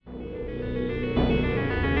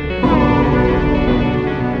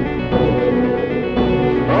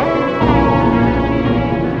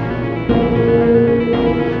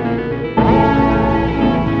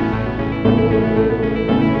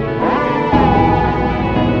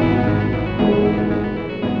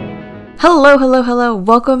Hello, hello, hello.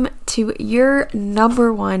 Welcome to your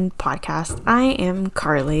number one podcast. I am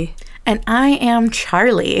Carly. And I am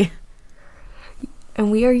Charlie.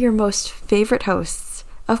 And we are your most favorite hosts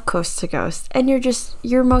of Coast to Ghost. And you're just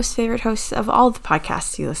your most favorite hosts of all the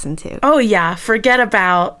podcasts you listen to. Oh, yeah. Forget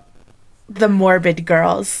about the morbid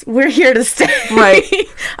girls. We're here to stay. Right.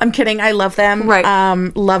 I'm kidding. I love them. Right.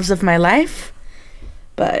 Loves of my life.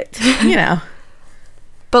 But, you know.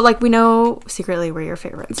 But, like, we know secretly we're your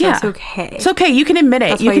favorites. So yeah. It's okay. It's okay. You can admit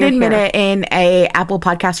it. That's You why can you're admit here. it in a Apple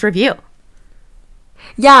Podcast review.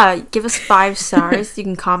 Yeah, give us 5 stars. You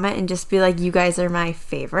can comment and just be like, you guys are my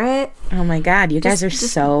favorite. Oh, my God. You guys are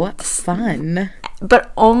Just- so fun.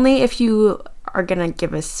 But only if you are going to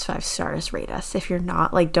give us 5 stars, rate us. If you're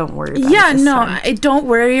not, like, don't worry about it. Yeah, this no. time. Don't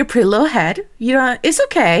worry your pretty little head. You know, it's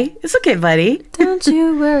okay. It's okay, buddy. Don't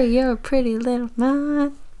you worry your pretty little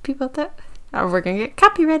mind. People that... Oh, we're going to get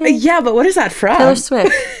copyrighted. Yeah, but what is that from? Taylor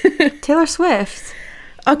Swift. Taylor Swift.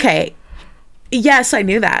 Okay. Yes, I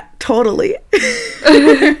knew that. Totally.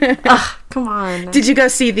 Ugh, come on. Did you go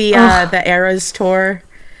see the Eras tour?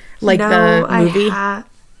 Like No, the movie? I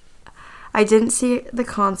didn't see the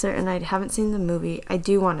concert and I haven't seen the movie. I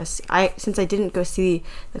do want to see... Since I didn't go see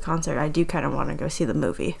the concert, I do kind of want to go see the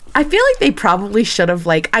movie. I feel like they probably should have,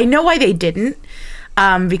 like... I know why they didn't.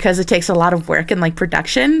 Because it takes a lot of work and, like,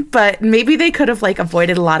 production. But maybe they could have, like,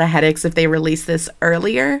 avoided a lot of headaches if they released this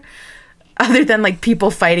earlier. Other than, like, people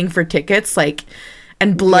fighting for tickets, like...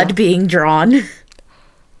 And blood being drawn.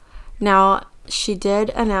 Now, she did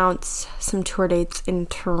announce some tour dates in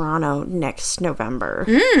Toronto next November.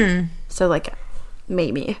 So, like,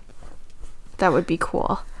 maybe. That would be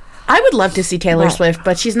cool. I would love to see Taylor Swift,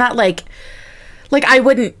 but she's not, like... Like, I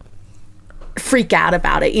wouldn't freak out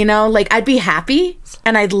about it, you know? Like, I'd be happy,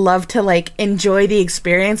 and I'd love to, like, enjoy the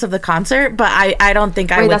experience of the concert, but I don't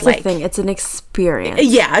think I would, that's like... the thing. It's an experience.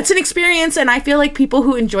 Yeah, it's an experience, and I feel like people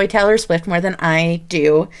who enjoy Taylor Swift more than I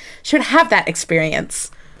do should have that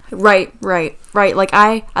experience. Right. Like,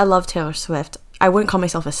 I love Taylor Swift. I wouldn't call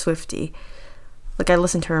myself a Swiftie. Like, I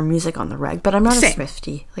listen to her music on the reg, but I'm not Same. a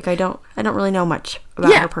Swiftie. Like, I don't really know much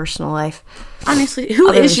about her personal life. Honestly, who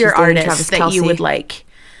Other is than your she's dating artist Travis that you Kelce. would, like,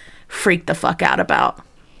 freak the fuck out about?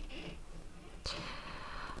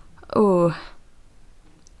 Oh.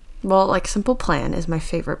 Well, like, Simple Plan is my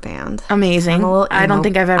favorite band. Amazing. I'm a little I don't emo-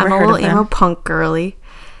 think I've ever I'm heard a of little emo them. punk girly.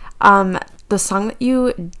 The song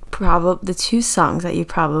that the 2 songs that you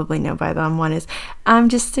probably know by them, one is I'm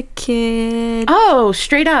Just a Kid. Oh,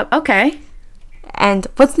 straight up. Okay. And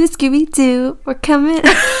What's New Scooby-Doo? We're coming.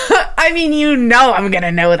 I mean, you know I'm going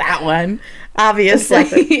to know that one. Obviously.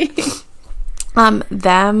 Exactly.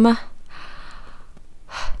 Them.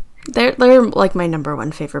 They're like my number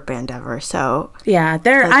one favorite band ever. So Yeah, like,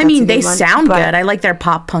 I that's mean, a they good one, sound but- good. I like their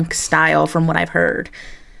pop punk style from what I've heard.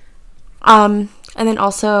 and then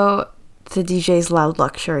also the DJ's Loud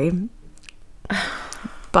Luxury.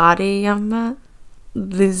 Body, I'm not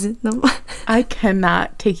losing them. I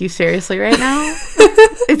cannot take you seriously right now.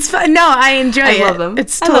 It's fun. No, I enjoy it. I love them.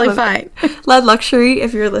 It's I love totally them. fine. Loud Luxury,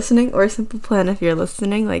 if you're listening, or Simple Plan, if you're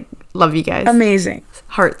listening, like, love you guys. Amazing.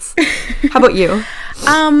 Hearts. How about you?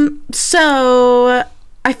 So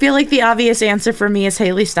I feel like the obvious answer for me is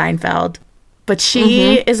Haley Steinfeld, but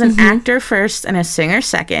she is an actor first and a singer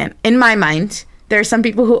second. In my mind, there are some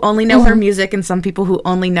people who only know her music and some people who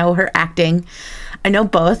only know her acting. I know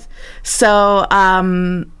both. So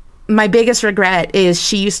my biggest regret is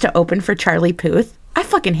she used to open for Charlie Puth. I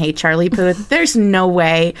fucking hate Charlie Puth. There's no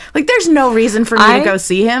way. Like, there's no reason for me to go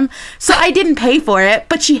see him. So I didn't pay for it,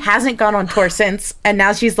 but she hasn't gone on tour since. And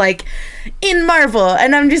now she's, like, in Marvel.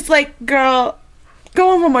 And I'm just like, girl,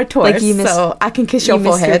 go on one more tour Like, you missed- so I can kiss your You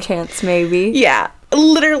missed your forehead. chance, maybe. Yeah,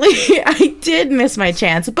 literally, I did miss my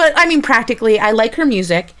chance. But, I mean, practically, I like her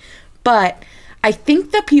music. But I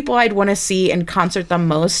think the people I'd want to see in concert the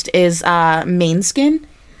most is Mainskin.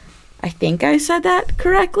 I think I said that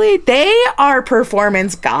correctly. They are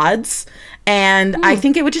performance gods, and I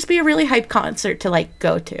think it would just be a really hype concert to, like,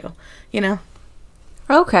 go to, you know?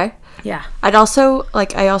 Okay. Yeah. I also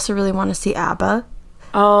really want to see ABBA.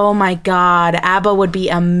 Oh, my God. ABBA would be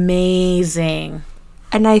amazing.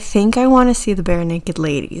 And I think I want to see the Bare Naked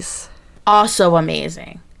Ladies. Also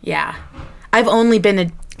amazing. Yeah. I've only been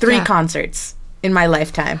to 3 Yeah. concerts in my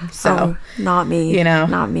lifetime, so... Not me. You know.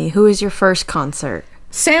 Not me. Who was your first concert?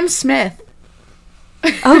 Sam Smith.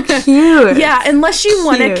 Oh, cute. Yeah, unless you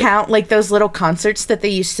want to Cute. count, like, those little concerts that they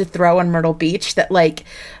used to throw on Myrtle Beach that, like,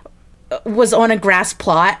 was on a grass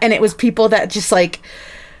plot, and it was people that just, like,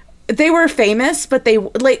 they were famous, but they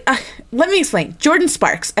like. Let me explain. Jordan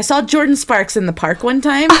Sparks. I saw Jordan Sparks in the park one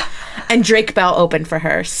time, and Drake Bell opened for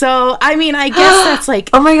her. So I mean, I guess that's like.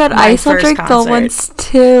 Oh my god! I saw Drake Bell once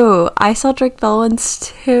too.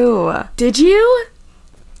 Did you?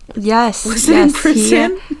 Yes. Was it in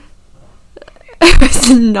prison? It was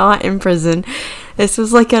not in prison. This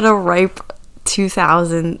was like at a ripe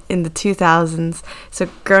 2000 in the 2000s. So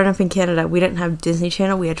growing up in Canada, we didn't have Disney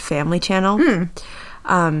Channel. We had Family Channel.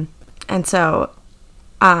 And so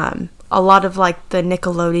a lot of like the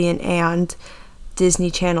Nickelodeon and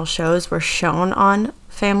Disney Channel shows were shown on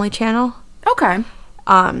Family Channel. Okay.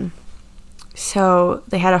 So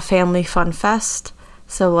they had a family fun fest.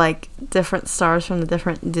 So like different stars from the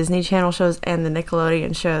different Disney Channel shows and the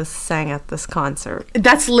Nickelodeon shows sang at this concert.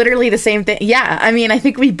 That's literally the same thing. Yeah. I mean, I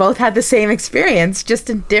think we both had the same experience, just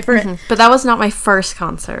in different. But that was not my first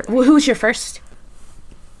concert. Who was your first?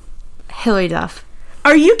 Hilary Duff.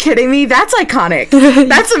 Are you kidding me? That's iconic.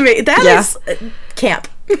 That's amazing. That is camp.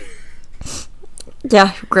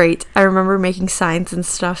 Yeah, great. I remember making signs and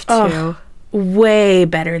stuff too. Oh, way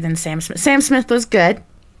better than Sam Smith. Sam Smith was good.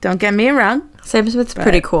 Don't get me wrong. Sam Smith's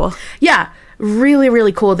pretty cool. Yeah, really,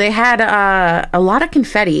 really cool. They had a lot of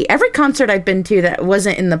confetti. Every concert I've been to that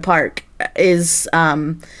wasn't in the park is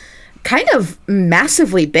kind of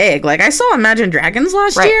massively big. Like, I saw Imagine Dragons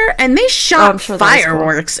last year, and they shot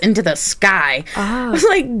fireworks into the sky. I was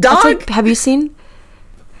like, dog. Like, have you seen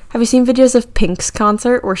videos of Pink's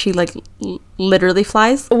concert where she like literally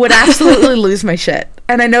flies? Would absolutely lose my shit,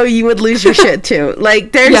 and I know you would lose your shit too.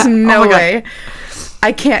 Like, there's no way.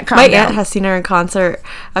 I can't calm down. My aunt has seen her in concert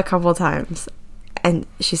a couple times, and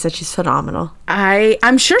she said she's phenomenal.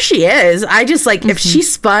 I'm sure she is. I just like if she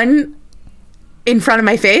spun in front of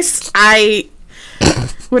my face, I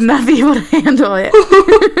would not be able to handle it.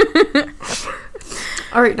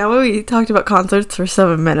 All right, now we talked about concerts for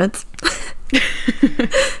 7 minutes.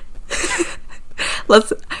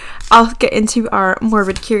 I'll get into our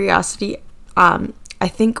morbid curiosity. I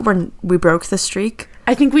think we broke the streak.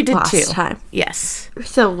 I think we did last too. Time. Yes.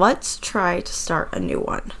 So let's try to start a new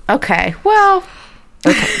one. Okay. Well.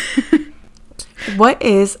 Okay. What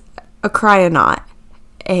is a cryonaut?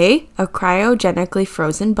 A cryogenically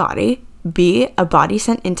frozen body. B, a body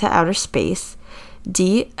sent into outer space.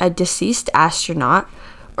 D, a deceased astronaut.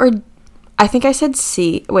 Or I think I said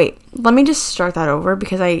C. Wait, let me just start that over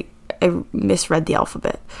because I misread the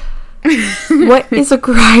alphabet. What is a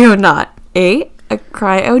cryonaut? A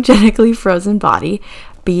cryogenically frozen body.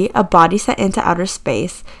 B, a body sent into outer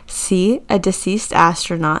space. C, a deceased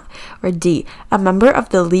astronaut. Or D, a member of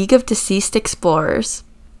the League of Deceased Explorers.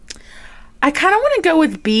 I kind of want to go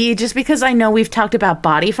with B just because I know we've talked about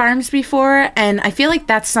body farms before, and I feel like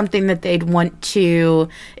that's something that they'd want to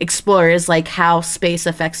explore is like how space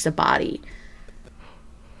affects the body.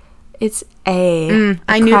 It's A.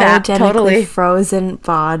 I knew that totally. Frozen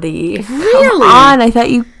body. Really? Come on, I thought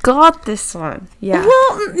you got this one. Yeah.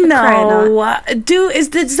 Well, no. I didn't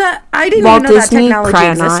even know that technology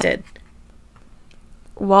existed.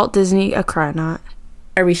 Walt Disney, a cryonaut.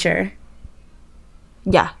 Are we sure?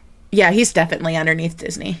 Yeah. Yeah, he's definitely underneath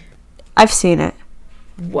Disney. I've seen it.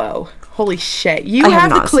 Whoa. Holy shit. You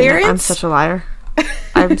have the clearance? I'm such a liar.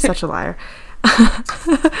 I'm such a liar.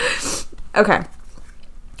 Okay.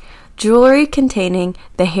 Jewelry containing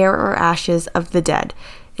the hair or ashes of the dead.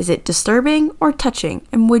 Is it disturbing or touching?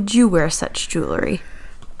 And would you wear such jewelry?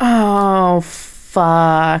 Oh,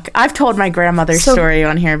 fuck. I've told my grandmother's story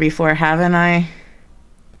on here before, haven't I?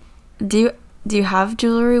 Do you have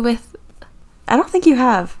jewelry with... I don't think you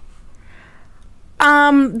have.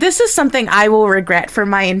 This is something I will regret for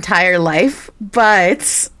my entire life,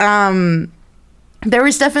 but there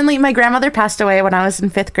was definitely... My grandmother passed away when I was in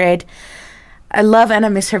 5th grade. I love and I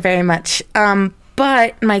miss her very much.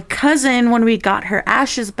 But my cousin, when we got her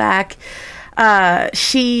ashes back,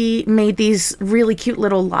 she made these really cute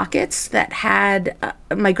little lockets that had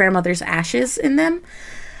my grandmother's ashes in them.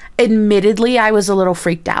 Admittedly, I was a little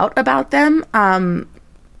freaked out about them. And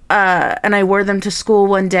I wore them to school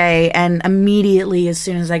one day, and immediately, as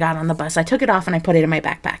soon as I got on the bus, I took it off and I put it in my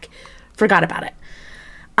backpack. Forgot about it.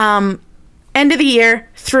 End of the year,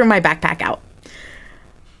 threw my backpack out.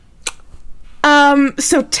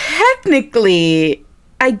 So technically,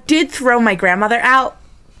 I did throw my grandmother out,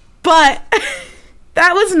 but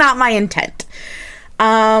that was not my intent.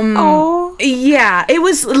 Yeah, it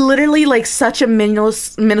was literally like such a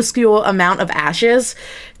minuscule amount of ashes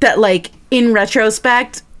that, like, in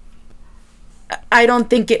retrospect, I don't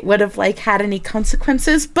think it would have like had any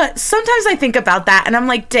consequences. But sometimes I think about that and I'm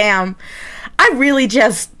like, damn, I really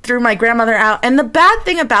just threw my grandmother out. And the bad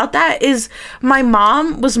thing about that is my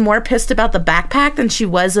mom was more pissed about the backpack than she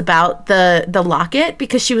was about the locket,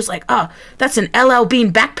 because she was like, oh, that's an LL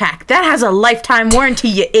Bean backpack. That has a lifetime warranty,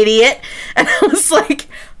 you idiot. And I was like,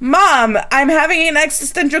 Mom, I'm having an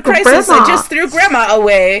existential crisis. I just threw grandma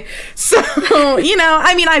away. So,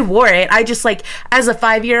 I mean, I wore it. I just, like, as a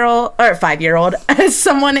 5-year-old, as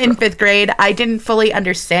someone in 5th grade, I didn't fully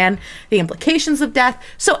understand the implications of death.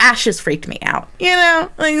 So ashes freaked me out,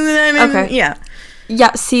 Like, okay. Yeah.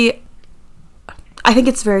 Yeah, see, I think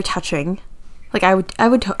it's very touching. Like, I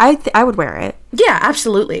would wear it. Yeah,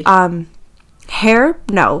 absolutely. Hair?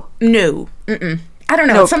 No. No. Mm-mm. I don't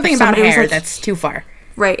know. No, it's something about hair like, that's too far.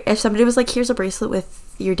 Right. If somebody was like, here's a bracelet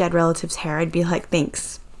with your dead relative's hair, I'd be like,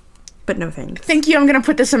 thanks. But no thanks. Thank you. I'm going to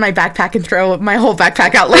put this in my backpack and throw my whole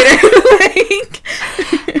backpack out later.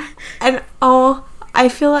 And, I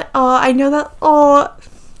feel like, I know that,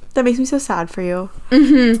 that makes me so sad for you.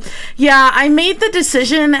 Mm-hmm. Yeah, I made the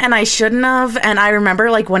decision and I shouldn't have. And I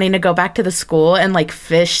remember like wanting to go back to the school and like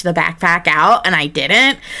fish the backpack out, and I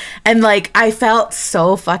didn't. And like, I felt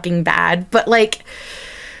so fucking bad. But like,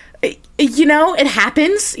 it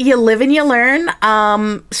happens. You live and you learn.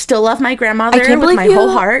 Still love my grandmother with my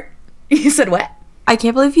whole heart. You said what? I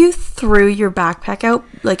can't believe you threw your backpack out,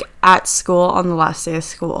 like, at school on the last day of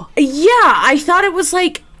school. Yeah, I thought it was,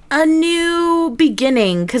 like, a new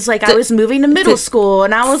beginning, because, like, I was moving to middle school,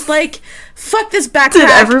 and I was like, fuck this backpack. Did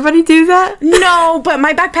everybody do that? No, but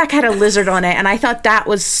my backpack had a lizard on it, and I thought that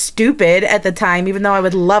was stupid at the time, even though I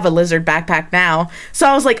would love a lizard backpack now. So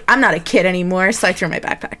I was like, I'm not a kid anymore, so I threw my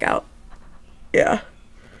backpack out. Yeah.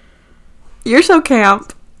 You're so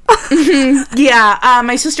camp. Yeah,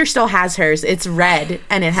 my sister still has hers. It's red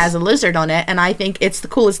and it has a lizard on it, and I think it's the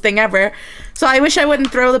coolest thing ever. So I wish I wouldn't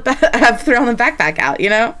have thrown the backpack out.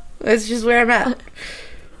 It's just where I'm at.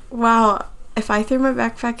 Wow, if I threw my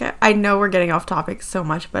backpack out, I know we're getting off topic so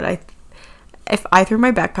much, but if I threw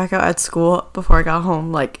my backpack out at school before I got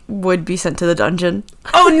home, like, would be sent to the dungeon.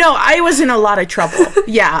 Oh no, I was in a lot of trouble.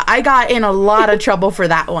 Yeah, I got in a lot of trouble for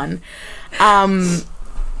that one.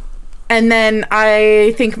 And then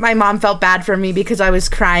I think my mom felt bad for me because I was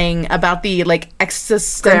crying about the, like,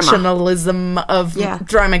 existentialism of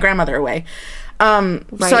throwing my grandmother away. Right.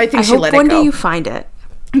 So I think she let it go. I hope one day you find it.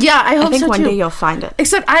 Yeah, I hope so, too. I think one day you'll find it.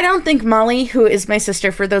 Except I don't think Molly, who is my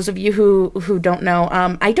sister, for those of you who don't know,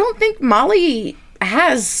 I don't think Molly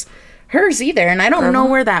has hers either, and I don't know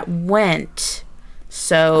where that went.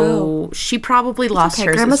 So she probably lost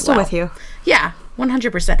hers Grandma's as well. still with you. Yeah.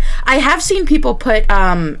 100%. I have seen people put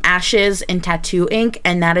ashes in tattoo ink,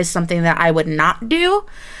 and that is something that I would not do.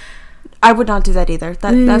 I would not do that either.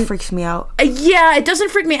 That freaks me out. Yeah, it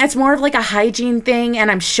doesn't freak me. It's more of like a hygiene thing,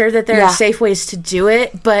 and I'm sure that there are safe ways to do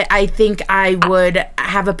it, but I think I would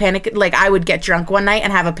have a panic, like I would get drunk one night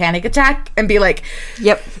and have a panic attack and be like,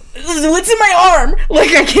 yep, what's in my arm?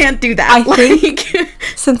 Like, I can't do that. I think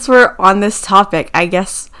since we're on this topic, I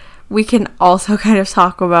guess we can also kind of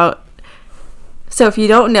talk about. So if you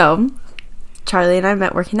don't know, Charlie and I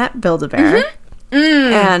met working at Build-A-Bear,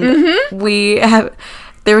 and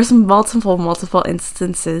there was multiple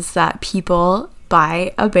instances that people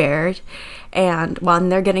buy a bear, and when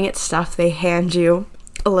they're getting it stuffed, they hand you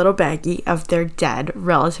a little baggie of their dead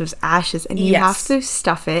relatives' ashes, and you have to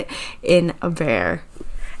stuff it in a bear.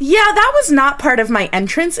 Yeah, that was not part of my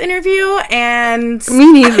entrance interview, and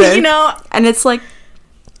me neither. And it's like,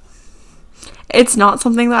 it's not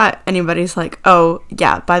something that anybody's like, oh,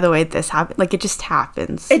 yeah, by the way, this happened. Like, it just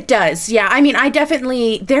happens. It does, yeah. I mean,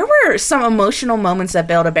 there were some emotional moments at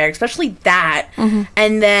Build-A-Bear, especially that. Mm-hmm.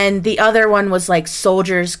 And then the other one was, like,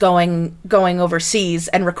 soldiers going overseas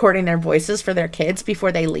and recording their voices for their kids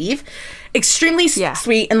before they leave. Extremely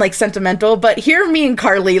sweet and, like, sentimental. But here, me and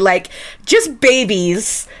Carly, like, just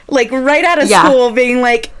babies, like, right out of school being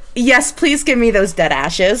like, yes, please give me those dead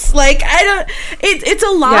ashes. Like, it's a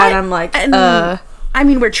lot. Yeah, and I'm like, I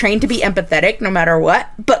mean, we're trained to be empathetic no matter what,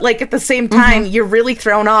 but, like, at the same time, you're really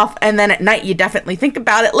thrown off, and then at night, you definitely think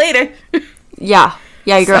about it later. Yeah,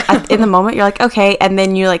 in the moment, you're like, okay, and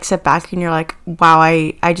then you, like, sit back, and you're like, wow,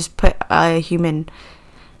 I just put a human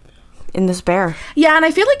in this bear. Yeah, and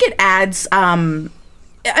I feel like it adds,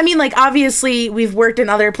 I mean, like, obviously, we've worked in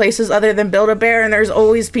other places other than Build-A-Bear, and there's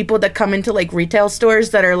always people that come into, like, retail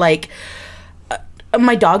stores that are like,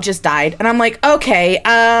 my dog just died. And I'm like, okay,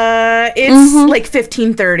 it's, like,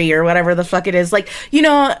 15:30 or whatever the fuck it is. Like,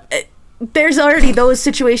 there's already those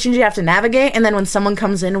situations you have to navigate, and then when someone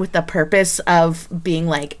comes in with the purpose of being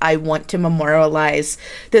like, I want to memorialize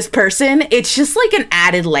this person, it's just, like, an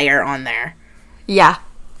added layer on there. Yeah,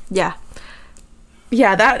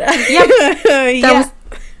 that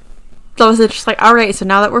So I was just like, all right, so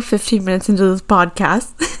now that we're 15 minutes into this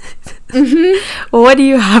podcast, what do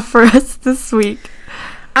you have for us this week?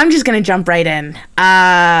 I'm just going to jump right in.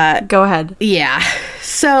 Go ahead. Yeah.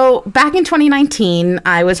 So back in 2019,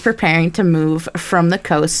 I was preparing to move from the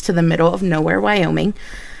coast to the middle of nowhere, Wyoming.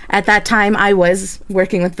 At that time, I was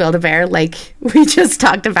working with Build-A-Bear, like we just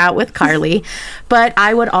talked about with Carly, but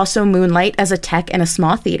I would also moonlight as a tech in a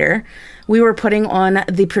small theater. We were putting on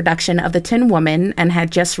the production of The Tin Woman and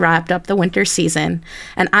had just wrapped up the winter season,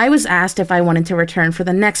 and I was asked if I wanted to return for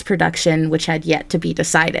the next production, which had yet to be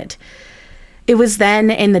decided. It was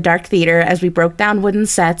then in the dark theater as we broke down wooden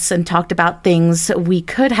sets and talked about things we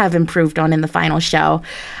could have improved on in the final show.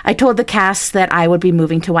 I told the cast that I would be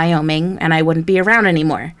moving to Wyoming and I wouldn't be around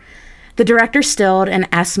anymore. The director stilled and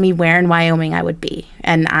asked me where in Wyoming I would be,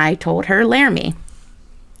 and I told her Laramie.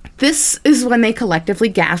 This is when they collectively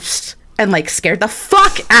gasped and scared the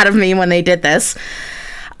fuck out of me when they did this.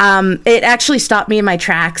 It actually stopped me in my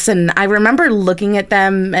tracks, and I remember looking at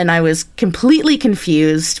them and I was completely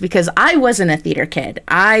confused because I wasn't a theater kid.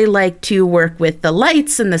 I like to work with the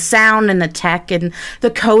lights and the sound and the tech and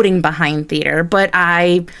the coding behind theater, but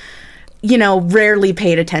I, rarely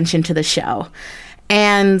paid attention to the show.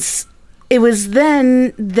 And it was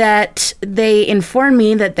then that they informed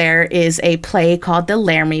me that there is a play called The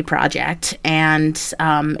Laramie Project, and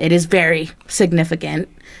it is very significant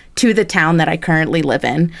to the town that I currently live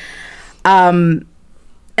in. And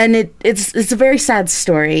it's a very sad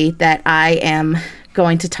story that I am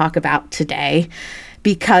going to talk about today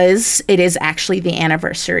because it is actually the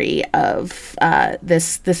anniversary of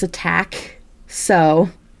this attack. So,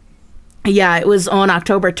 yeah, it was on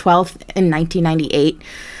October 12th in 1998,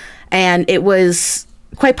 and it was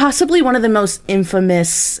quite possibly one of the most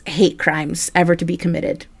infamous hate crimes ever to be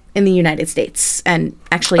committed in the United States, and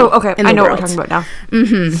actually in the world. I know what we're talking about now.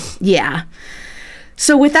 Yeah.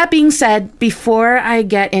 So with that being said, before I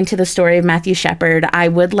get into the story of Matthew Shepard, I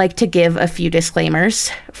would like to give a few disclaimers.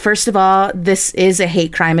 First of all, this is a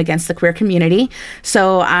hate crime against the queer community,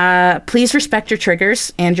 so please respect your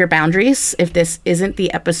triggers and your boundaries. If this isn't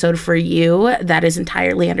the episode for you, that is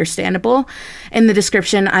entirely understandable. In the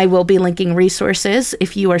description, I will be linking resources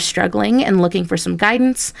if you are struggling and looking for some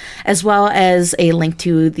guidance, as well as a link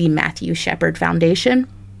to the Matthew Shepard Foundation.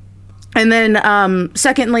 And then,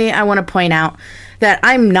 secondly, I want to point out that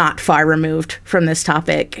I'm not far removed from this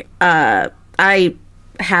topic. I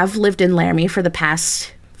have lived in Laramie for the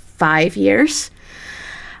past 5 years.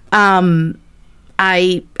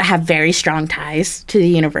 I have very strong ties to the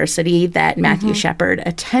university that Matthew Shepard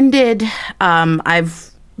attended.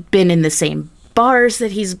 I've been in the same bars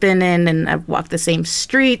that he's been in, and I've walked the same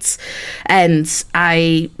streets, and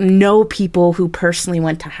I know people who personally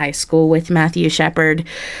went to high school with Matthew Shepard,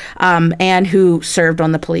 and who served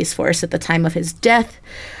on the police force at the time of his death.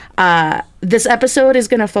 This episode is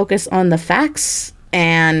going to focus on the facts,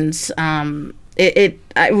 and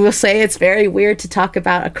I will say it's very weird to talk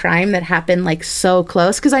about a crime that happened so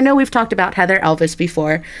close, because I know we've talked about Heather Elvis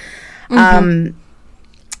before.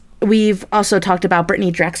 We've also talked about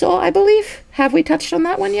Brittany Drexel, I believe. Have we touched on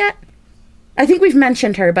that one yet? I think we've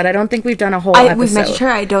mentioned her, but I don't think we've done a whole episode. We've mentioned her.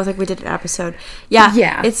 I don't think we did an episode.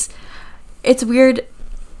 Yeah. It's weird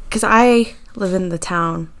because I live in the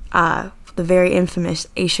town, the very infamous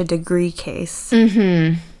Aisha Degree case.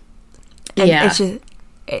 And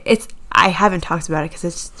it's I haven't talked about it because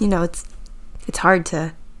it's hard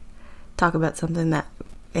to talk about something that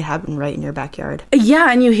it happened right in your backyard. Yeah,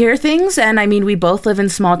 and you hear things, and I mean, we both live in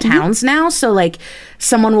small towns now, so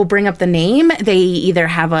someone will bring up the name, they either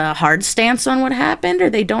have a hard stance on what happened or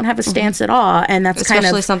they don't have a stance at all, and that's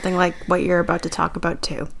especially something like what you're about to talk about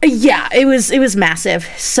too. Yeah, it was massive.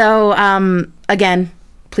 So again,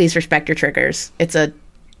 please respect your triggers. It's a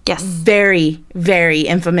very, very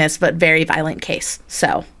infamous but very violent case.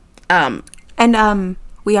 So and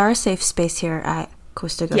we are a safe space here at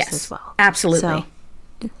Coast to Coast as well. Absolutely. So,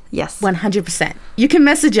 yes. 100%. You can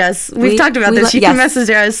message us. We've talked about this. You can message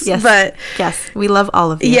us. Yes. But yes, we love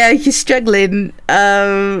all of you. Yeah, you're struggling.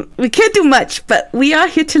 We can't do much, but we are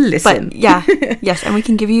here to listen. But yes, and we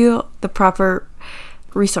can give you the proper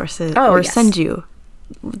resources send you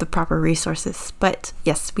the proper resources. But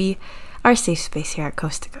yes, we are a safe space here at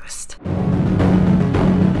Coast to Coast.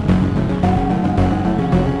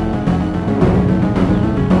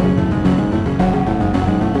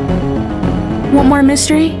 Want more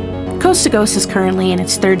mystery? Coast to Coast is currently in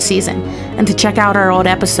its 3rd season, and to check out our old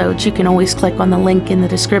episodes, you can always click on the link in the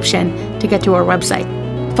description to get to our website.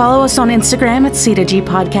 Follow us on Instagram at C2G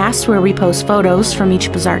Podcast, where we post photos from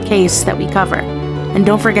each bizarre case that we cover. And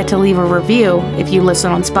don't forget to leave a review if you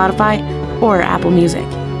listen on Spotify or Apple Music.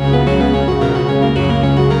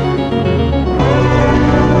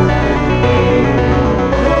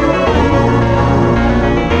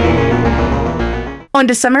 On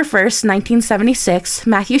December 1st, 1976,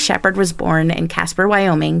 Matthew Shepard was born in Casper,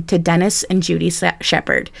 Wyoming, to Dennis and Judy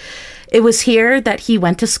Shepard. It was here that he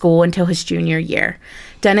went to school until his junior year.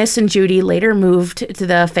 Dennis and Judy later moved to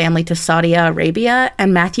the family to Saudi Arabia,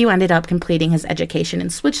 and Matthew ended up completing his education in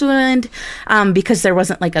Switzerland because there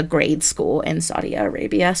wasn't like a grade school in Saudi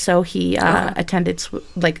Arabia. So he attended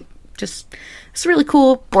just it's a really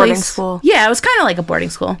cool place. Boarding school. Yeah, it was kind of like a boarding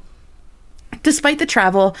school. Despite the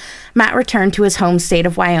travel, Matt returned to his home state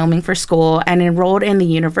of Wyoming for school and enrolled in the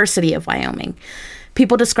University of Wyoming.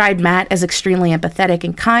 People described Matt as extremely empathetic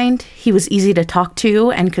and kind. He was easy to talk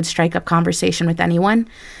to and could strike up conversation with anyone.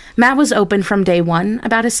 Matt was open from day one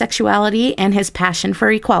about his sexuality and his passion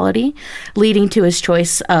for equality, leading to his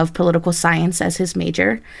choice of political science as his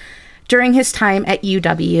major. During his time at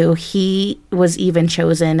UW, he was even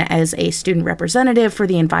chosen as a student representative for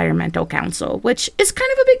the Environmental Council, which is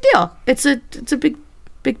kind of a big deal. It's a big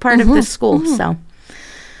part of this school. So,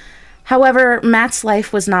 however, Matt's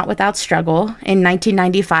life was not without struggle. In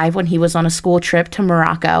 1995, when he was on a school trip to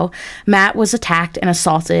Morocco, Matt was attacked and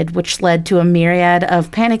assaulted, which led to a myriad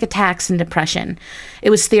of panic attacks and depression. It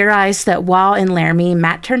was theorized that while in Laramie,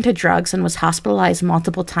 Matt turned to drugs and was hospitalized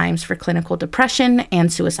multiple times for clinical depression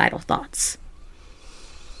and suicidal thoughts.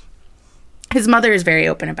 His mother is very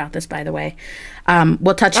open about this, by the way.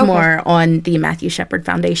 We'll touch more on the Matthew Shepard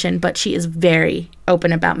Foundation, but she is very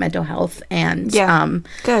open about mental health and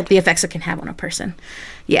the effects it can have on a person.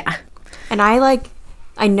 Yeah. And I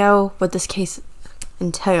know what this case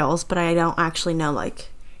entails, but I don't actually know,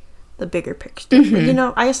 the bigger picture.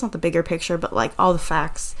 Mm-hmm. I guess not the bigger picture, but, all the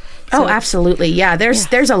facts. So, absolutely. Yeah,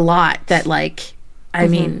 there's a lot that, I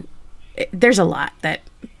mean, there's a lot that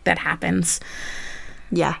happens.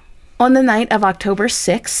 Yeah. On the night of October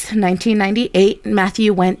 6th, 1998,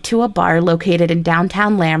 Matthew went to a bar located in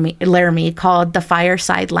downtown Laramie called the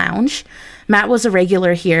Fireside Lounge. Matt was a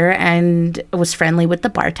regular here and was friendly with the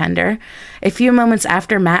bartender. A few moments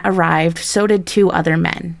after Matt arrived, so did two other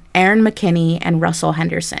men, Aaron McKinney and Russell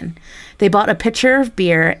Henderson. They bought a pitcher of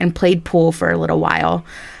beer and played pool for a little while.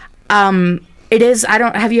 Have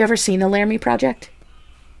you ever seen the Laramie Project?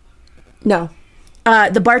 No.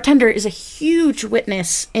 The bartender is a huge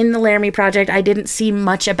witness in the Laramie Project. I didn't see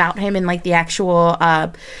much about him in the actual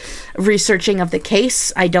researching of the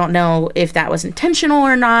case. I don't know if that was intentional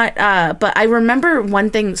or not. But I remember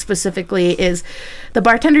one thing specifically is the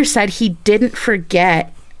bartender said he didn't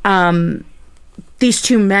forget these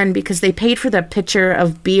two men because they paid for the pitcher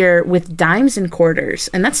of beer with dimes and quarters.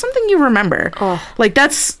 And that's something you remember. Oh.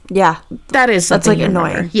 That is something you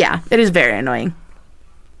annoying. Remember. Yeah, it is very annoying.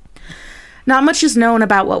 Not much is known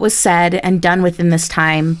about what was said and done within this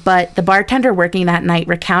time, but the bartender working that night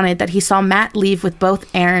recounted that he saw Matt leave with both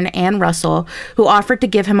Aaron and Russell, who offered to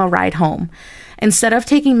give him a ride home. Instead of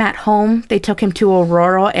taking Matt home, they took him to a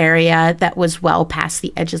rural area that was well past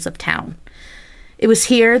the edges of town. It was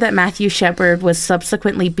here that Matthew Shepard was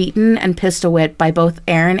subsequently beaten and pistol-whipped by both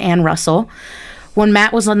Aaron and Russell. When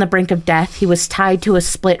Matt was on the brink of death, he was tied to a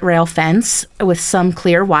split rail fence with some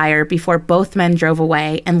clear wire before both men drove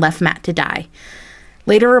away and left Matt to die.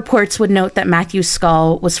 Later reports would note that Matthew's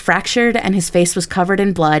skull was fractured and his face was covered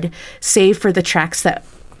in blood, save for the tracks that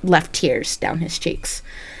left tears down his cheeks.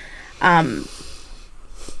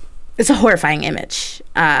 It's a horrifying image.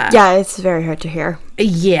 Yeah, it's very hard to hear.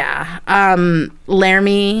 Yeah.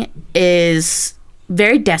 Laramie is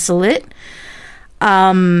very desolate.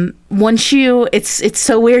 It's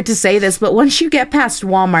so weird to say this, but once you get past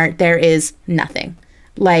Walmart, there is nothing.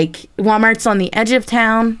 Walmart's on the edge of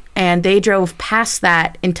town, and they drove past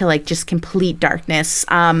that into just complete darkness,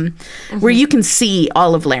 where you can see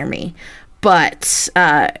all of Laramie, but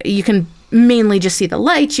you can mainly just see the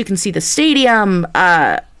lights. You can see the stadium,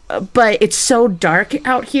 but it's so dark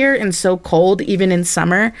out here and so cold, even in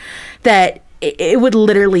summer, that it would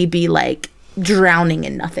literally be drowning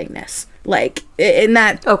in nothingness. It's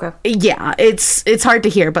hard to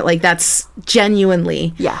hear, but that's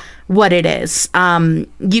genuinely what it is.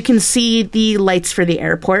 You can see the lights for the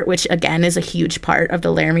airport, which again is a huge part of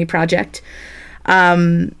the Laramie Project.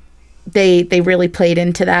 They really played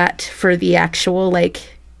into that for the actual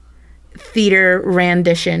theater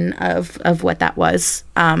rendition of what that was,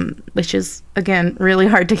 which is again really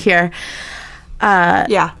hard to hear.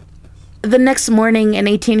 The next morning, an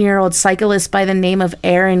 18-year-old cyclist by the name of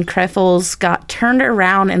Aaron Kreffels got turned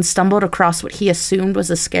around and stumbled across what he assumed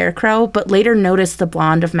was a scarecrow, but later noticed the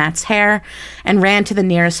blonde of Matt's hair and ran to the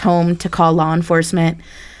nearest home to call law enforcement.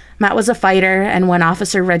 Matt was a fighter, and when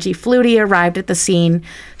Officer Reggie Flutie arrived at the scene,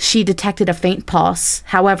 she detected a faint pulse.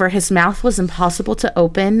 However, his mouth was impossible to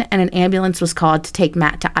open, and an ambulance was called to take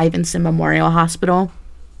Matt to Ivinson Memorial Hospital.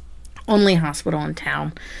 only hospital in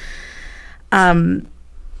town.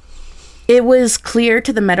 It was clear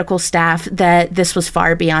to the medical staff that this was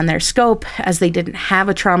far beyond their scope, as they didn't have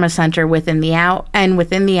a trauma center within the hour. And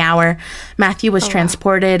within the hour, Matthew was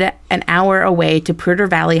transported an hour away to Poudre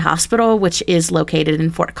Valley Hospital, which is located in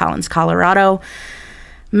Fort Collins, Colorado.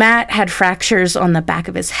 Matt had fractures on the back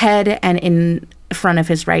of his head and in front of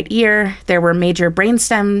his right ear. There were major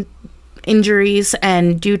brainstem injuries,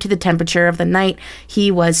 and due to the temperature of the night,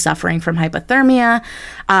 he was suffering from hypothermia.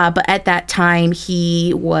 But at that time,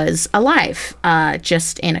 he was alive,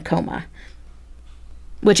 just in a coma,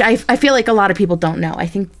 which I feel like a lot of people don't know. I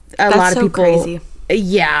think a lot of people, crazy.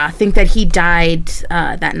 Yeah, think that he died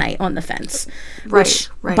that night on the fence, which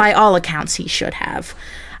by all accounts he should have.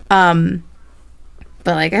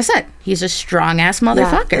 But like I said, he's a strong ass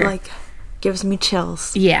motherfucker. Yeah, it, like, gives me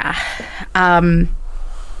chills. Yeah.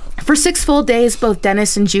 For 6 full days, both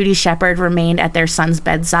Dennis and Judy Shepard remained at their son's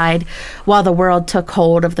bedside while the world took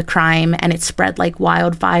hold of the crime, and it spread like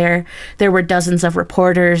wildfire. There were dozens of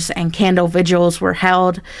reporters, and candle vigils were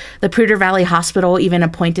held. The Poudre Valley Hospital even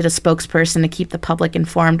appointed a spokesperson to keep the public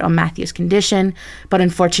informed on Matthew's condition, but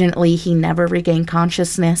unfortunately, he never regained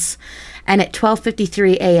consciousness. And at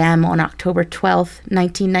 12:53 a.m. on October 12th,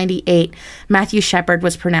 1998, Matthew Shepard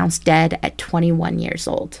was pronounced dead at 21 years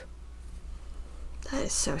old. That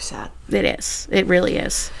is so sad. It is. It really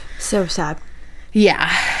is. So sad. Yeah.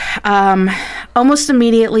 Almost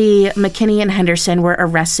immediately, McKinney and Henderson were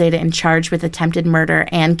arrested and charged with attempted murder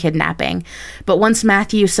and kidnapping. But once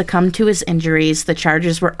Matthew succumbed to his injuries, the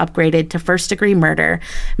charges were upgraded to first-degree murder,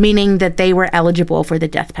 meaning that they were eligible for the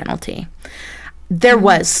death penalty. There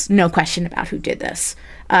was no question about who did this.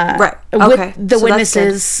 Right. Okay. With the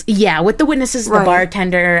witnesses, with the witnesses, the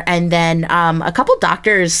bartender, and then a couple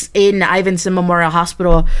doctors in Ivinson Memorial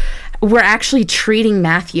Hospital were actually treating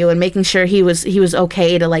Matthew and making sure he was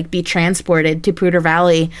okay to like be transported to Poudre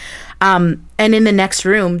Valley. And in the next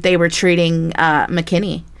room, they were treating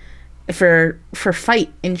McKinney for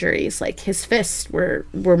fight injuries. Like his fists were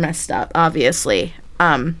messed up, obviously,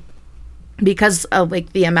 because of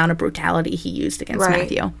like the amount of brutality he used against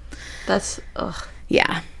Matthew. That's ugh.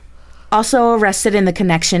 Yeah. Also arrested in the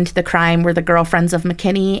connection to the crime were the girlfriends of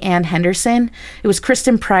McKinney and Henderson. It was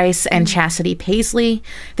Kristen Price and Chastity Paisley.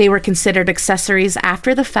 They were considered accessories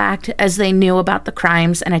after the fact, as they knew about the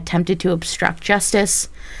crimes and attempted to obstruct justice.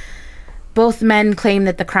 Both men claimed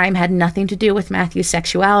that the crime had nothing to do with Matthew's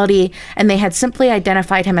sexuality, and they had simply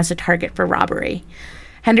identified him as a target for robbery.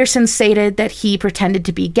 Henderson stated that he pretended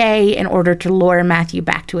to be gay in order to lure Matthew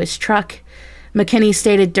back to his truck. McKinney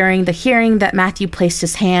stated during the hearing that Matthew placed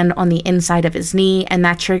his hand on the inside of his knee, and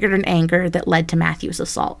that triggered an anger that led to Matthew's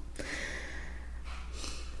assault.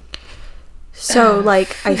 So,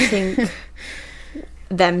 like, I think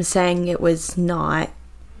them saying it was not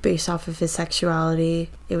based off of his sexuality,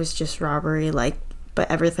 it was just robbery, like, but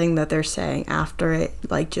everything that they're saying after it,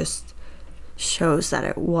 like, just shows that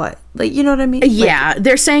it was, like, you know what I mean? Yeah, like,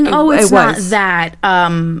 they're saying, it's not that,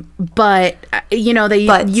 but, you know,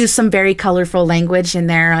 they use some very colorful language in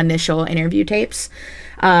their initial interview tapes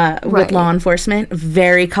with law enforcement.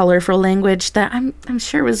 Very colorful language that I'm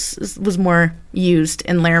sure was more used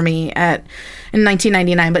in Laramie in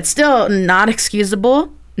 1999, but still not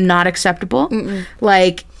excusable, not acceptable. Mm-mm.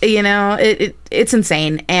 Like, you know, it's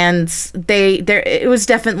insane. And it was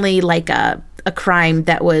definitely like a crime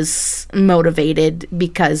that was motivated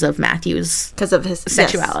because of Matthew's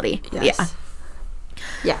sexuality. Yes.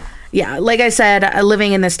 Yeah. Like I said,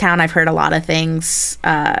 living in this town, I've heard a lot of things.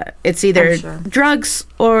 It's either drugs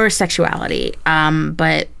or sexuality.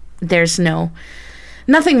 But there's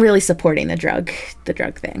nothing really supporting the drug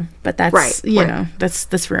thing. But that's you know,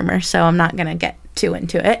 that's rumor. So I'm not gonna get too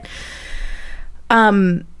into it.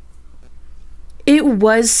 It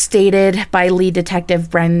was stated by lead detective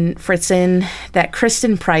Bren Fritzen that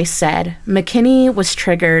Kristen Price said McKinney was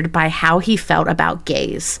triggered by how he felt about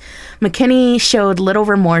gays. McKinney showed little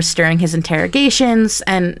remorse during his interrogations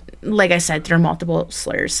and, like I said, threw multiple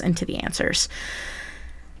slurs into the answers.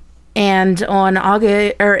 And on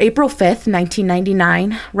April 5th,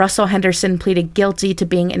 1999, Russell Henderson pleaded guilty to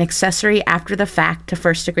being an accessory after the fact to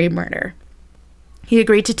first-degree murder. He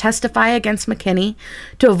agreed to testify against McKinney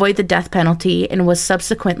to avoid the death penalty and was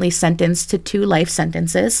subsequently sentenced to 2 life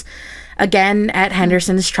sentences. Again, at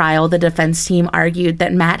Henderson's trial, the defense team argued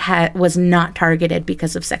that Matt was not targeted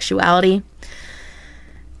because of sexuality.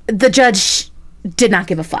 The judge did not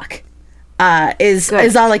give a fuck, is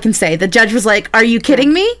all I can say. The judge was like, are you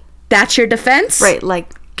kidding me? That's your defense? Right,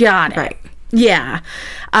 like... Got it. Right. Yeah.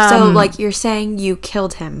 So, like, you're saying you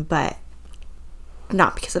killed him, but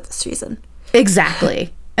not because of this reason.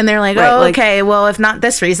 Exactly. And they're like, Right, oh, like- okay, well, if not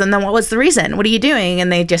this reason, then what was the reason? What are you doing?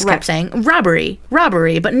 And they just kept saying, robbery.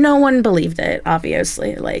 But no one believed it,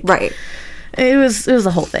 obviously. Like, Right. It was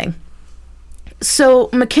a whole thing. So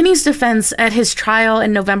McKinney's defense at his trial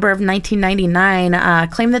in November of 1999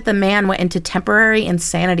 claimed that the man went into temporary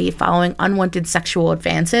insanity following unwanted sexual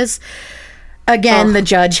advances. Again, the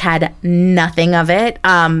judge had nothing of it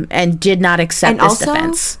and did not accept this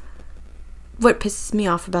defense. What pisses me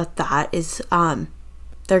off about that is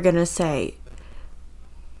they're going to say,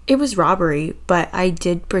 it was robbery, but I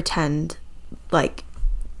did pretend like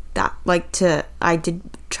that, I did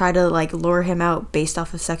try to like lure him out based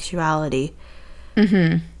off of sexuality.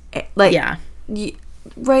 Mm-hmm. Like, yeah.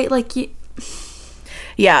 Right, like,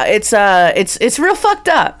 yeah, it's real fucked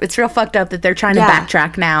up. It's real fucked up that they're trying to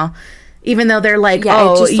backtrack now. Even though they're like,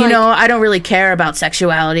 I don't really care about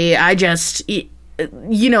sexuality. I just,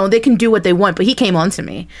 they can do what they want, but he came on to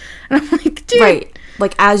me. And I'm like, dude. Right.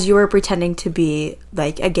 Like, as you were pretending to be,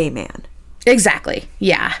 like, a gay man. Exactly.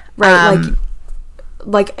 Yeah. Right.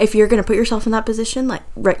 Like, if you're going to put yourself in that position, like,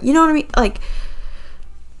 right. You know what I mean? Like,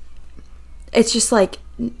 it's just, like,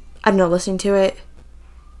 I don't know, listening to it,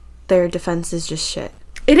 their defense is just shit.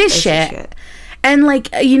 It is shit. And, like,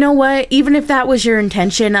 you know what? Even if that was your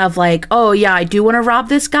intention of, like, oh, yeah, I do want to rob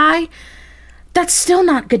this guy, that's still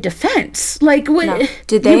not good defense. Like, No.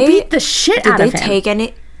 You beat the shit out of him.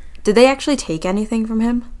 Did they actually take anything from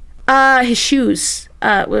him? His shoes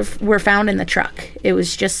were found in the truck. It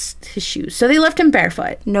was just his shoes. So they left him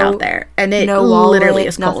barefoot out there. And it literally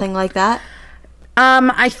is cold. Nothing like that?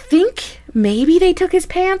 I think maybe they took his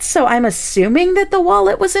pants, so I'm assuming that the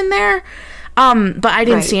wallet was in there. But I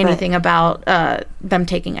didn't see anything about them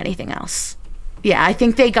taking anything else. Yeah, I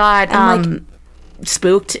think they got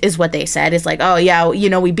spooked is what they said. It's like, oh, yeah,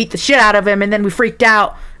 we beat the shit out of him, and then we freaked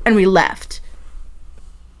out, and we left.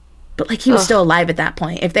 But, like, he was still alive at that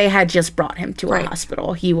point. If they had just brought him to a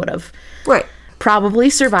hospital, he would have probably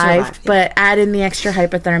survived, but add in the extra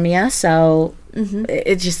hypothermia, so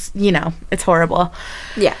it just, it's horrible.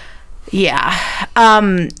 Yeah. Yeah.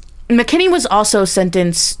 McKinney was also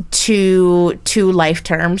sentenced to life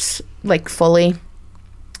terms, like, fully.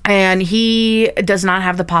 And he does not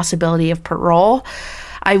have the possibility of parole.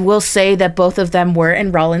 I will say that both of them were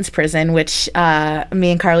in Rollins prison, which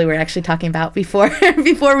me and Carly were actually talking about before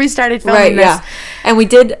we started filming this. Yeah. And we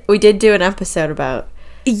did do an episode about.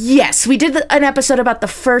 Yes, we did an episode about the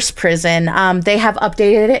first prison. They have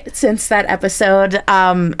updated it since that episode,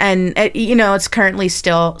 and it's currently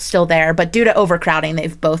still there. But due to overcrowding,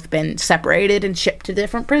 they've both been separated and shipped to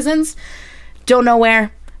different prisons. Don't know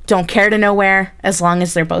where, don't care to know where, as long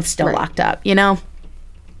as they're both still locked up.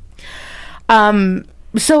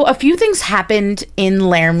 So a few things happened in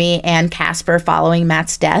Laramie and Casper following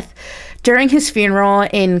Matt's death. During his funeral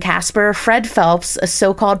in Casper, Fred Phelps, a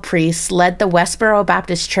so-called priest, led the Westboro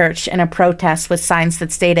Baptist Church in a protest with signs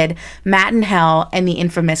that stated, "Matt in hell," and the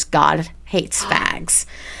infamous "God hates fags."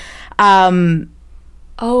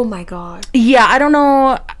 Oh my God. Yeah, I don't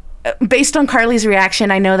know. Based on Carly's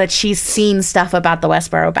reaction, I know that she's seen stuff about the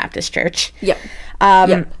Westboro Baptist Church. Yep.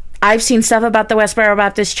 I've seen stuff about the Westboro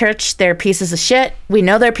Baptist Church. They're pieces of shit. We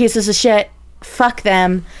know they're pieces of shit. Fuck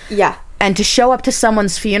them. Yeah. And to show up to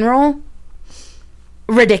someone's funeral,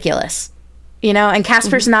 ridiculous. And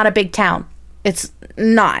Casper's not a big town. It's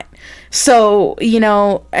not. So,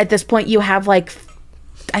 at this point you have I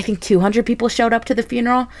think 200 people showed up to the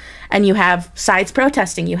funeral, and you have sides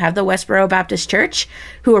protesting. You have the Westboro Baptist Church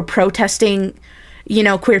who are protesting,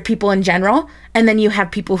 queer people in general. And then you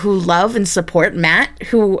have people who love and support Matt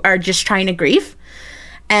who are just trying to grieve.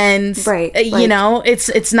 And,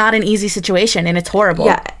 it's not an easy situation, and it's horrible.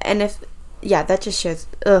 Yeah, and that just shows,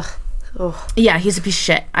 ugh. Yeah, he's a piece of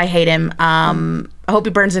shit. I hate him. I hope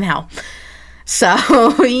he burns in hell. So,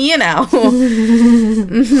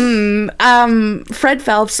 Fred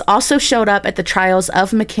Phelps also showed up at the trials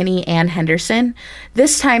of McKinney and Henderson.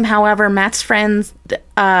 This time, however, Matt's friend,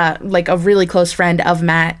 a really close friend of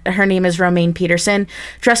Matt, her name is Romaine Peterson,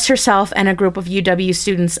 dressed herself and a group of UW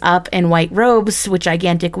students up in white robes with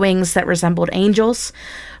gigantic wings that resembled angels.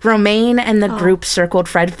 Romaine and the group circled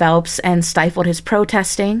Fred Phelps and stifled his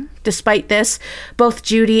protesting. Despite this, both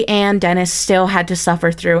Judy and Dennis still had to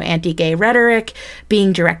suffer through anti-gay rhetoric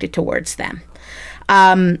being directed towards them.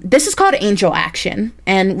 This is called angel action,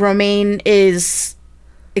 and Romaine is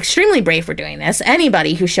extremely brave for doing this.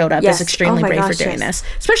 Anybody who showed up is extremely brave for doing this,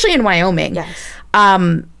 especially in Wyoming. Yes.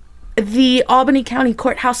 The Albany County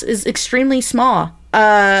Courthouse is extremely small.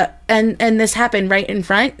 And this happened right in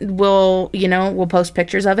front. We'll post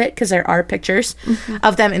pictures of it because there are pictures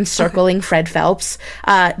of them encircling Fred Phelps.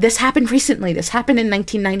 This happened recently. This happened in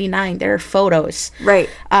 1999. There are photos. Right.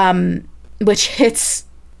 Which hits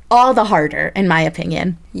all the harder, in my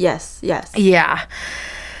opinion. Yes. Yeah.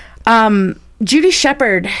 Judy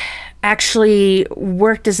Shepard actually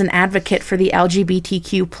worked as an advocate for the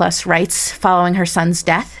LGBTQ plus rights following her son's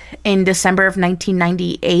death in December of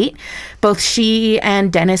 1998. Both she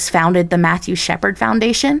and Dennis founded the Matthew Shepard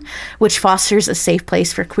Foundation, which fosters a safe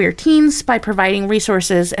place for queer teens by providing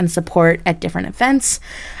resources and support at different events.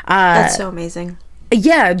 That's so amazing.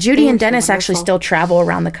 Yeah, Judy and Dennis wonderful. actually still travel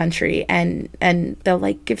around the country and they'll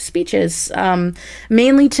like give speeches,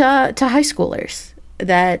 mainly to high schoolers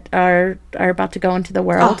that are about to go into the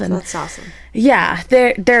world. And that's awesome. Yeah,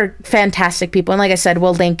 they're fantastic people. And like I said,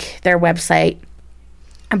 we'll link their website.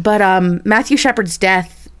 But Matthew Shepard's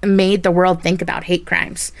death made the world think about hate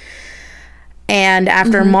crimes. And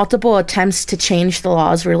after multiple attempts to change the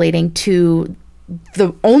laws relating to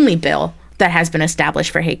the only bill that has been established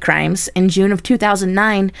for hate crimes, in June of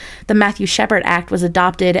 2009, the Matthew Shepard Act was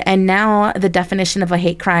adopted, and now the definition of a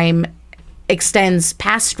hate crime extends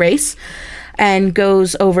past race and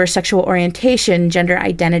goes over sexual orientation, gender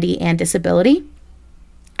identity, and disability.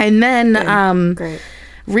 And then Great.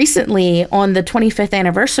 Recently, on the 25th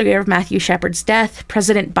anniversary of Matthew Shepard's death,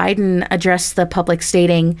 President Biden addressed the public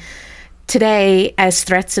stating, "Today, as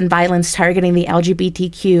threats and violence targeting the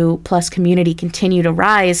LGBTQ plus community continue to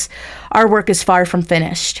rise, our work is far from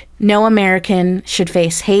finished. No American should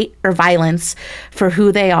face hate or violence for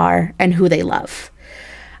who they are and who they love."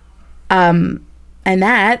 And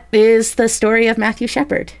that is the story of Matthew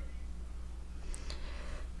Shepard.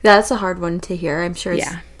 That's a hard one to hear. I'm sure it's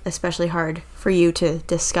Yeah. especially hard for you to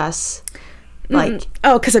discuss. Like,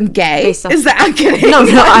 Oh, because I'm gay? Based on- Is that? I'm kidding. No,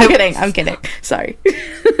 I'm kidding. Sorry.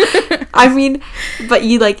 I mean, but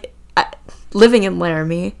you living in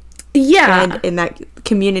Laramie. Yeah. And in that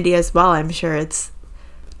community as well, I'm sure it's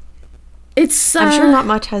I'm I'm sure not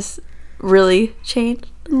much has really changed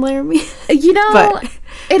in Laramie. But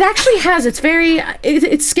It actually has. It's very,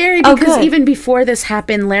 it's scary because good. even before this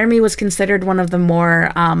happened, Laramie was considered one of the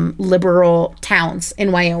more liberal towns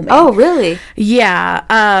in Wyoming. Oh, really?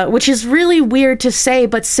 Yeah, which is really weird to say,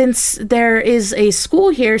 but since there is a school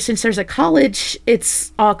here, since there's a college,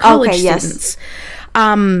 it's all college students.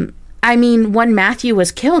 Yes. I mean, when Matthew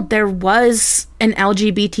was killed, there was an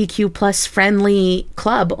LGBTQ plus friendly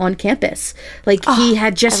club on campus. Like, he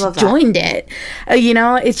had just joined it.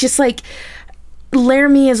 It's just like,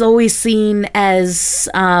 Laramie is always seen as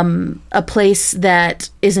a place that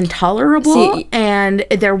is intolerable, and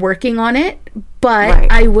they're working on it.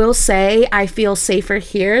 But I will say I feel safer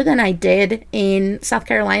here than I did in South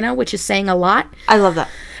Carolina, which is saying a lot. I love that.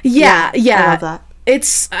 Yeah. I love that.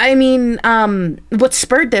 What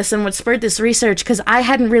spurred this research, because I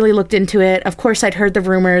hadn't really looked into it. Of course, I'd heard the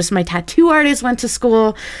rumors. My tattoo artist went to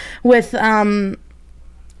school with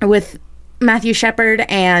Matthew Shepard,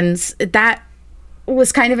 and that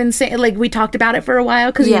was kind of insane. Like, we talked about it for a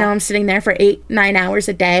while because I'm sitting there for 8-9 hours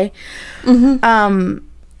a day.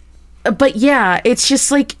 But yeah, it's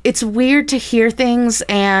just like, it's weird to hear things.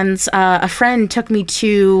 And a friend took me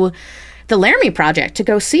to the Laramie Project to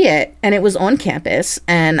go see it, and it was on campus,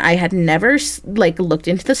 and I had never looked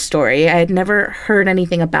into the story. I had never heard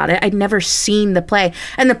anything about it. I'd never seen the play,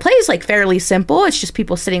 and the play is fairly simple. It's just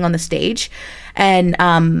people sitting on the stage, and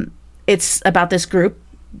it's about this group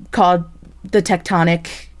called the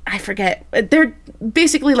Tectonic. I forget. They're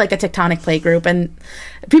basically like a tectonic play group, and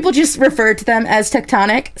people just refer to them as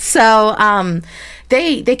Tectonic. So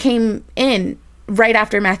they came in right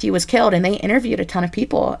after Matthew was killed, and they interviewed a ton of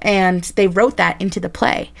people, and they wrote that into the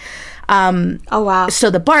play. Oh, wow. So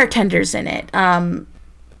the bartender's in it.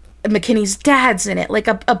 McKinney's dad's in it. Like,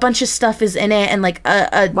 a bunch of stuff is in it, and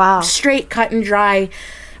a straight cut and dry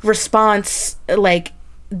response,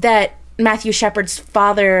 that Matthew Shepard's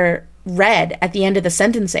father read at the end of the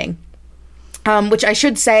sentencing, which I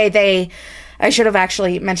should say I should have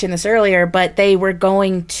actually mentioned this earlier, but they were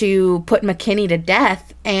going to put McKinney to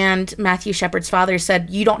death, and Matthew Shepard's father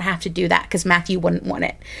said, "You don't have to do that," because Matthew wouldn't want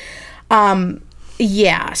it.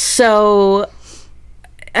 So,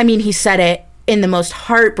 I mean, he said it in the most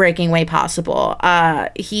heartbreaking way possible.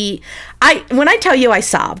 When I tell you I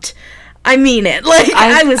sobbed, I mean it.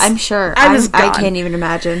 I'm sure. I was gone. I can't even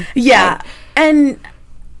imagine. Yeah. And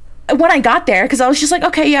when I got there, because I was just like,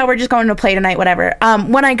 okay, yeah, we're just going to play tonight, whatever.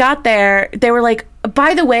 When I got there, they were like,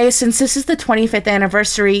 by the way, since this is the 25th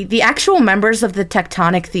anniversary, the actual members of the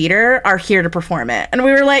Tectonic Theater are here to perform it. And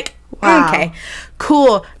we were like, Wow. Okay,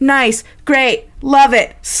 cool, nice, great, love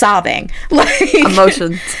it, sobbing. Like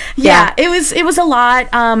Emotions. Yeah, it was a lot.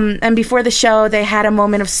 And before the show, they had a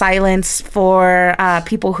moment of silence for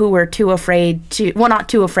people who were too afraid to, well, not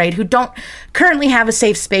too afraid, who don't currently have a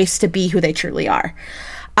safe space to be who they truly are.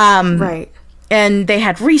 Right. And they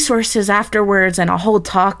had resources afterwards and a whole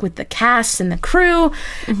talk with the cast and the crew.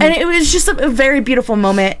 And it was just a very beautiful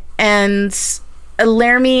moment. And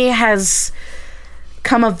Laramie has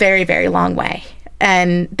come a very, very long way.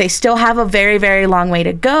 And they still have a very, very long way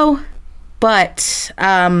to go. But,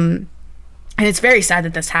 and it's very sad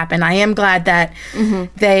that this happened. I am glad that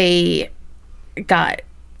they got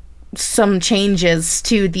some changes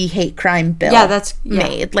to the hate crime bill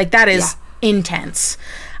made. Like, that is intense.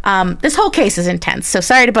 This whole case is intense, so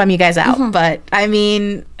sorry to bum you guys out, but I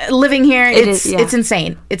mean, living here, it's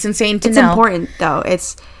insane. It's insane to know. It's important, though.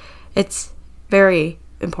 It's very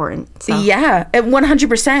important. So. Yeah,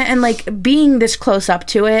 100%. And like being this close up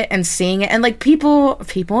to it and seeing it, and like people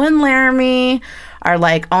in Laramie are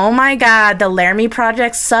like, oh my God, the Laramie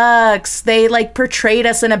Project sucks. They like portrayed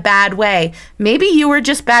us in a bad way. Maybe you were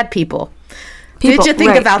just bad people. Did you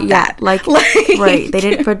think about that? Like, right. They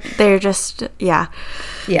didn't they're just, yeah.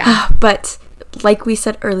 But like we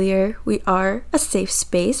said earlier, we are a safe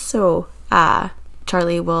space. So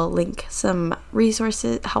Charlie will link some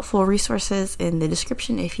helpful resources in the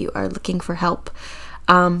description if you are looking for help.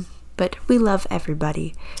 But we love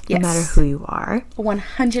everybody, no matter who you are.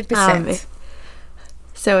 100%.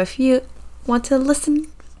 So if you want to listen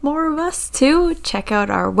more of us too, check out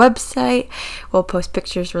our website. We'll post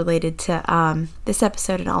pictures related to this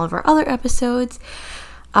episode and all of our other episodes.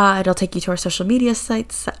 It'll take you to our social media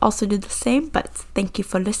sites that also do the same. But thank you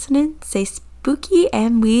for listening. Stay spooky,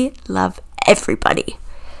 and we love everybody.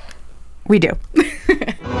 We do.